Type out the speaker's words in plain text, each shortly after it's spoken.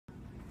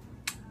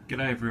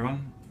G'day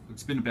everyone.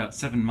 It's been about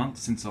 7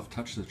 months since I've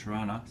touched the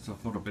Torana, so I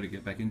thought I'd better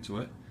get back into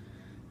it.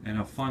 And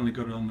I've finally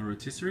got it on the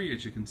rotisserie,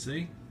 as you can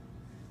see.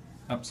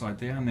 Upside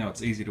down, now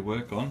it's easy to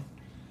work on.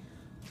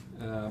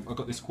 I've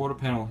got this quarter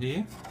panel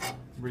here,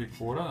 rear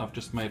quarter. I've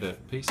just made a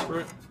piece for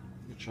it,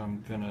 which I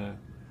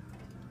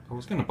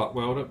was gonna butt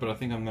weld it, but I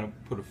think I'm gonna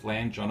put a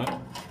flange on it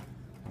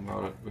and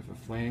weld it with a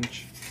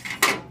flange.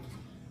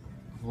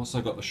 I've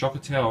also got the shocker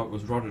tower. It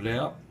was rotted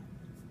out,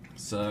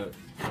 so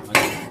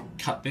I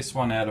cut this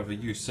one out of a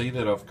UC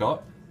that I've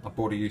got. I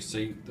bought a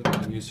UC that I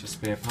can use for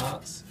spare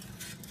parts,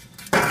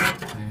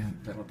 and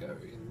that'll go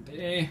in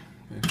there.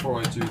 Before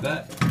I do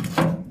that,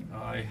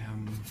 I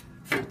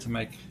have to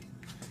make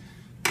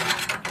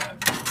a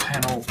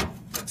panel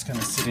that's going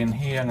to sit in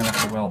here. I'm going to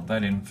have to weld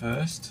that in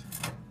first.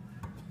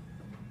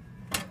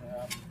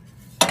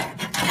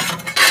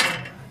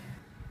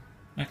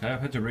 Okay,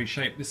 I've had to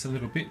reshape this a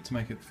little bit to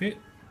make it fit.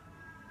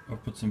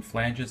 I've put some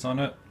flanges on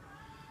it,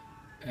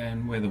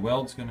 and where the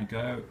weld's going to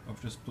go,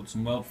 I've just put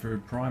some weld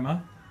fluid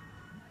primer.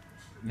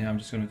 Now I'm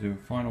just going to do a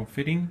final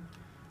fitting,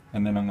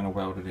 and then I'm going to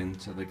weld it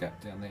into the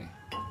gap down there.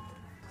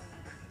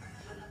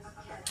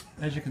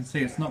 As you can see,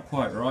 it's not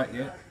quite right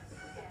yet.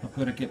 I've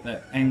got to get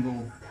that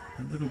angle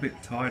a little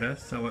bit tighter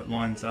so it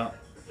lines up.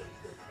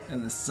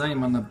 And the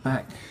same on the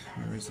back.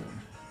 Where is it?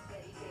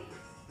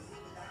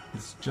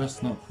 It's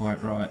just not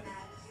quite right.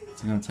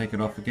 So I'm going to take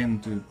it off again,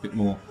 do a bit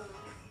more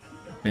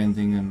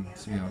bending and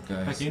see how it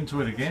goes. Back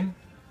into it again.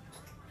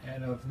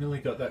 And I've nearly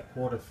got that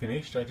quarter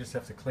finished. I just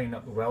have to clean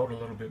up the weld a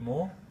little bit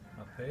more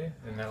up there,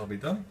 and that'll be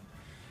done.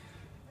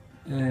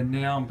 And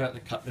now I'm about to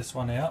cut this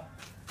one out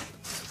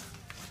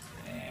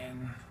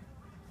and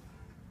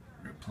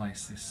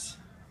replace this.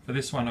 For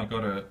this one, I've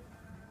got a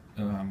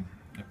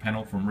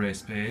panel from Rare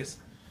Spares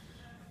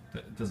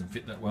that doesn't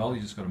fit that well.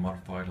 You just got to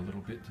modify it a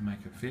little bit to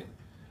make it fit.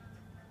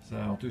 So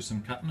I'll do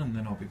some cutting and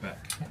then I'll be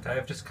back. Okay,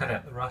 I've just cut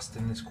out the rust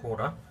in this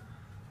quarter,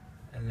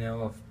 and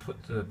now I've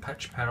put the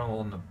patch panel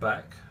on the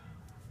back.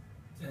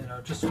 And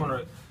I just want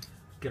to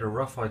get a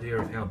rough idea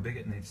of how big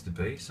it needs to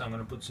be, so I'm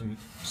going to put some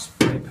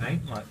spray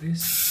paint like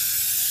this.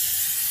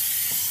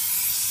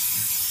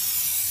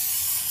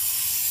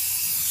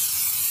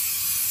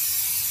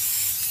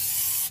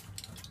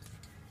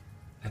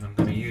 And I'm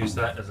going to use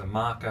that as a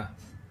marker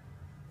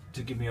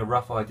to give me a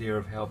rough idea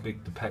of how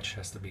big the patch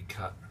has to be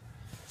cut.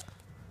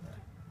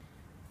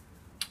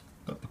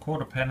 Got the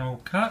quarter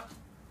panel cut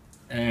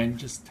and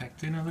just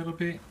tacked in a little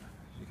bit,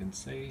 as you can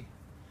see.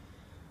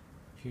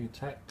 A few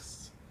tacks.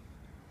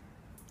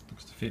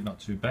 Looks to fit not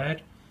too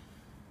bad.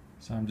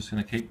 So I'm just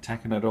going to keep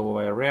tacking it all the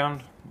way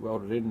around,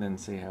 weld it in and then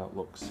see how it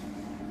looks.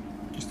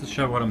 Just to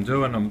show what I'm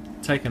doing, I'm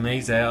taking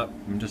these out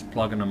and just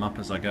plugging them up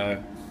as I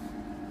go.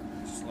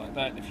 Just like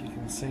that, if you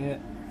can see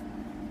it.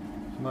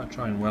 I might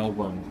try and weld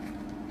one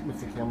with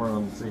the camera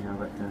on and see how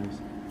that goes.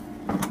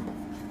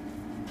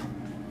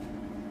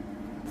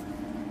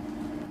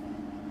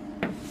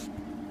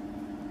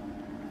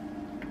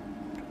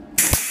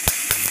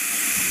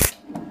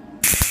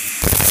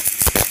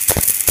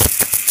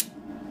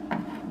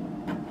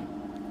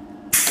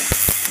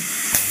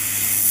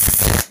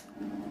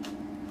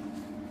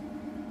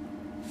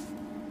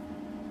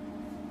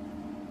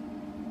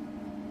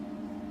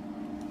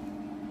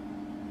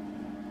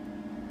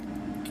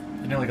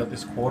 I nearly got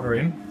this quarter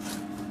in.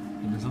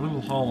 And there's a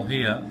little hole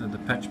here that the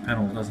patch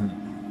panel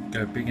doesn't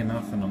go big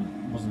enough, and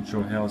I wasn't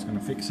sure how I was going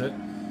to fix it.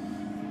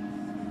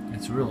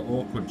 It's a real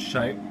awkward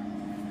shape,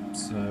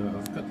 so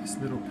I've got this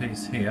little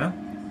piece here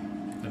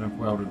that I've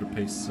welded a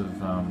piece of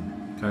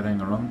coat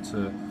hanger on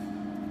to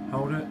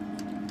hold it.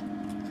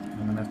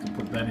 I'm going to have to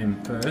put that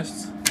in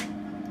first, so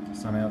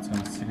somehow it's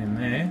going to sit in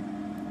there,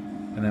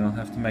 and then I'll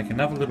have to make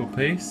another little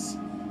piece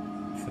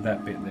for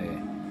that bit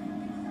there.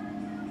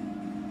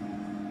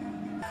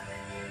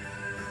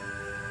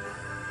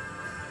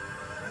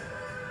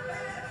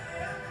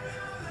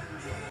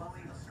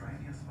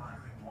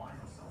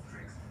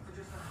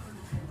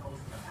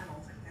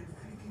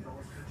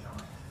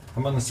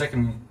 I'm on the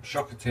second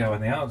shocker tower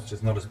now. It's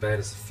just not as bad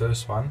as the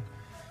first one.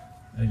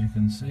 As you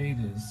can see,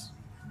 there's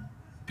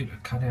a bit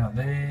of cutout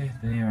there,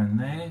 there and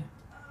there.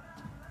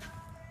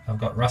 I've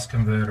got rust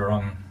converter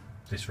on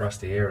this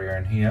rusty area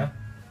in here.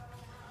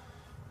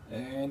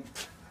 And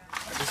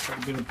I just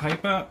got a bit of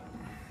paper,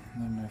 I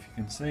don't know if you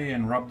can see,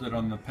 and rubbed it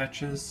on the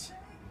patches.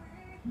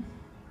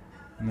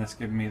 And that's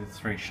given me the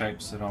 3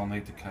 shapes that I'll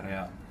need to cut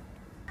out.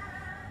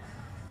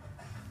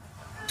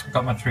 I've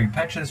got my 3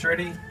 patches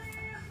ready.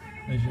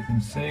 As you can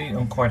see,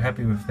 I'm quite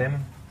happy with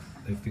them.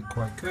 They fit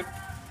quite good.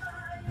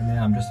 And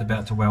now I'm just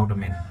about to weld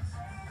them in.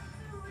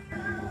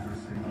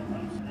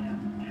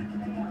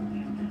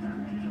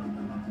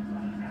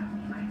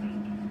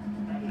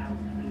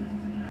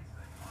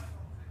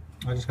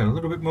 I just got a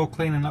little bit more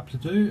cleaning up to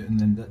do, and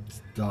then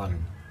that's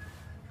done.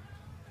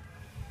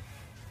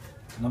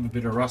 Another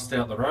bit of rust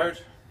out the road.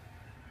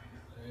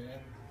 And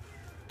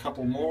a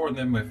couple more, and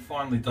then we're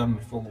finally done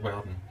with full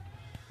welding.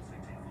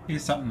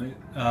 Here's something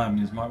that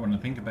you might want to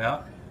think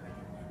about.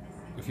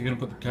 If you're going to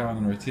put the car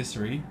on the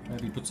rotisserie,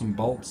 maybe put some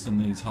bolts in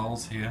these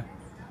holes here,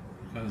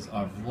 because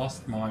I've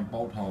lost my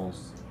bolt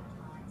holes.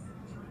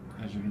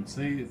 As you can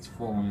see, it's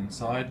fallen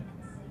inside.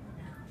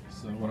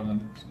 So what I'm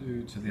going to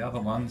do to the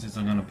other ones is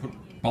I'm going to put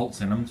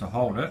bolts in them to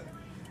hold it.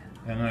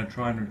 And I'm going to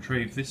try and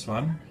retrieve this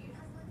one.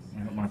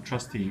 I've got my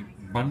trusty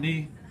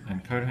Bundy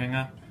and coat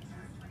hanger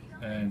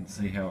and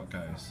see how it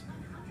goes.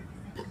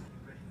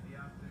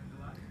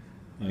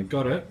 I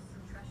got it.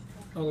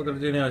 All I've got to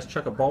do now is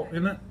chuck a bolt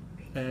in it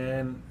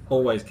and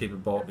always keep a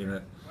bolt in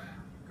it.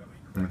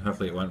 And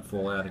hopefully it won't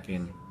fall out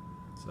again.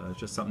 So it's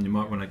just something you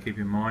might want to keep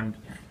in mind.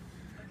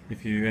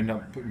 If you end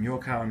up putting your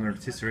car in the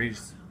rotisserie,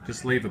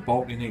 just leave a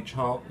bolt in each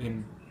hole,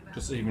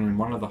 just even in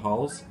one of the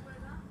holes,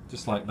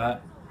 just like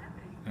that,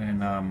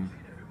 and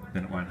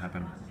then it won't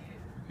happen.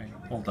 Okay,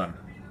 all done.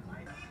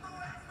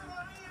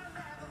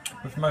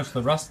 With most of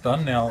the rust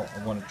done, now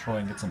I want to try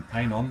and get some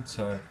paint on,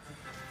 so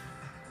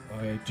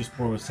I just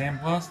brought a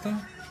sandblaster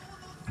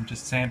and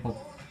just sampled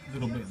a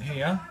little bit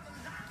here,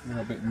 a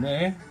little bit in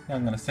there. Now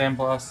I'm going to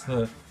sandblast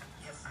the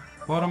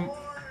bottom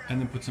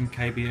and then put some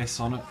KBS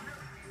on it.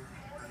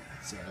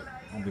 So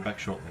I'll be back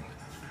shortly.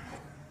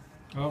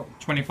 Well,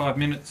 25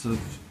 minutes of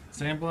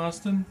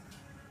sandblasting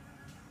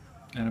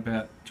and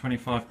about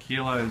 25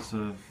 kilos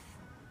of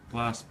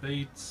glass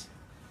beads.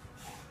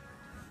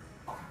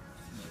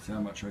 That's how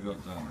much I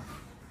got done.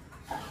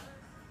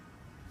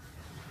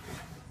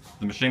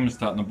 The machine was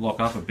starting to block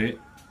up a bit,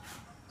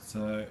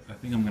 so I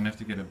think I'm going to have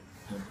to get a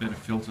better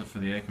filter for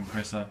the air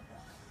compressor,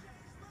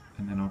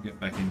 and then I'll get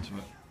back into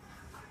it.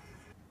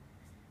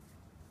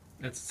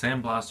 That's a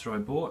sandblaster I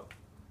bought.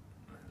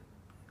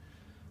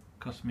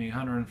 Cost me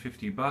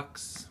 150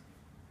 bucks,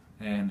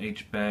 and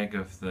each bag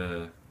of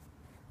the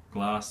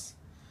glass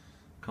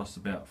costs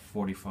about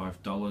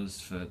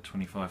 $45 for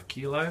 25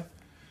 kilo.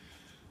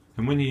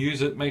 And when you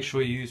use it, make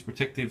sure you use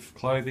protective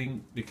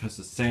clothing because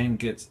the sand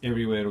gets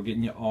everywhere. It'll get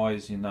in your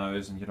eyes, your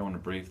nose, and you don't want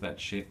to breathe that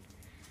shit.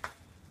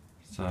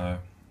 So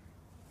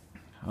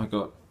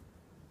I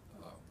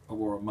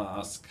wore a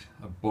mask,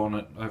 a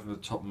bonnet over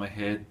the top of my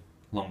head,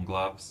 long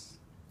gloves,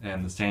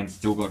 and the sand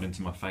still got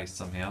into my face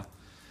somehow.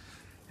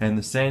 And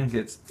the sand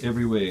gets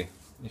everywhere.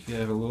 If you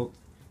have a look,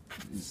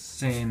 there's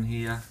sand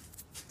here,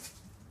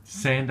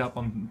 sand up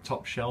on the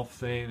top shelf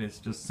there, there's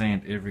just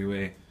sand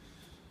everywhere.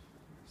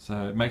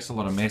 So it makes a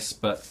lot of mess,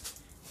 but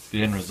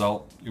the end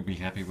result you'll be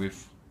happy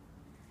with.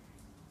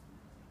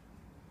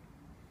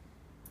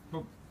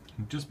 Oh,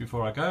 and just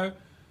before I go,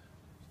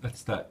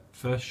 that's that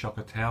first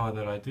shocker tower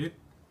that I did.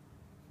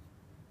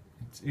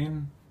 It's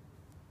in.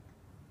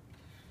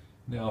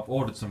 Now I've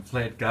ordered some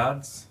flared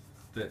guards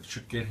that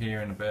should get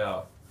here in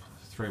about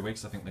 3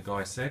 weeks, I think the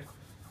guy said.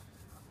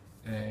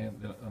 And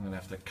I'm going to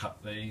have to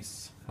cut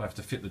these. I have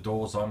to fit the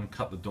doors on,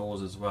 cut the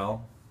doors as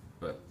well,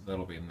 but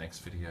that'll be in the next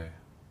video.